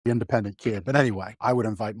independent kid. But anyway, I would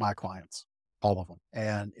invite my clients, all of them.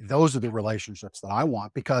 And those are the relationships that I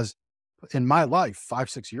want because in my life, 5,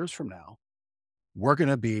 6 years from now, we're going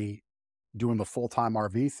to be doing the full-time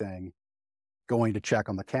RV thing, going to check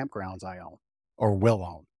on the campgrounds I own or will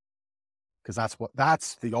own. Because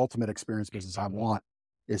that's the ultimate experience business I want,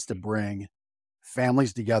 is to bring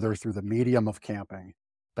families together through the medium of camping,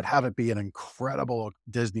 but have it be an incredible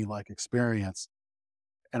Disney-like experience.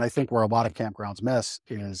 And I think where a lot of campgrounds miss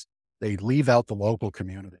is they leave out the local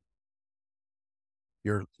community.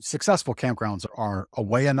 Your successful campgrounds are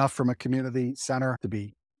away enough from a community center to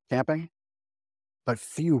be camping, but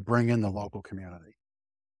few bring in the local community.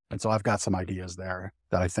 And so I've got some ideas there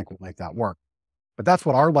that I think will make that work. But that's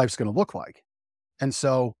what our life's going to look like. And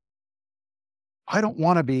so I don't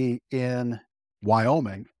want to be in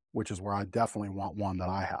Wyoming, which is where I definitely want one that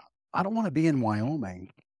I have. I don't want to be in Wyoming.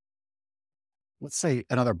 Let's say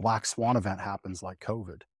another black swan event happens like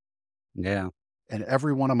COVID, Yeah. and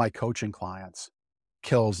every one of my coaching clients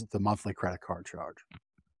kills the monthly credit card charge.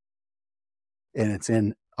 And it's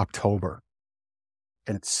in October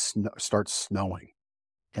and starts snowing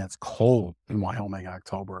and it's cold in Wyoming in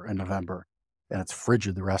October and November and it's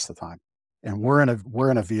frigid the rest of the time. And we're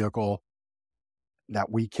in a vehicle that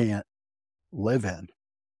we can't live in.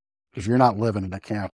 If you're not living in a camp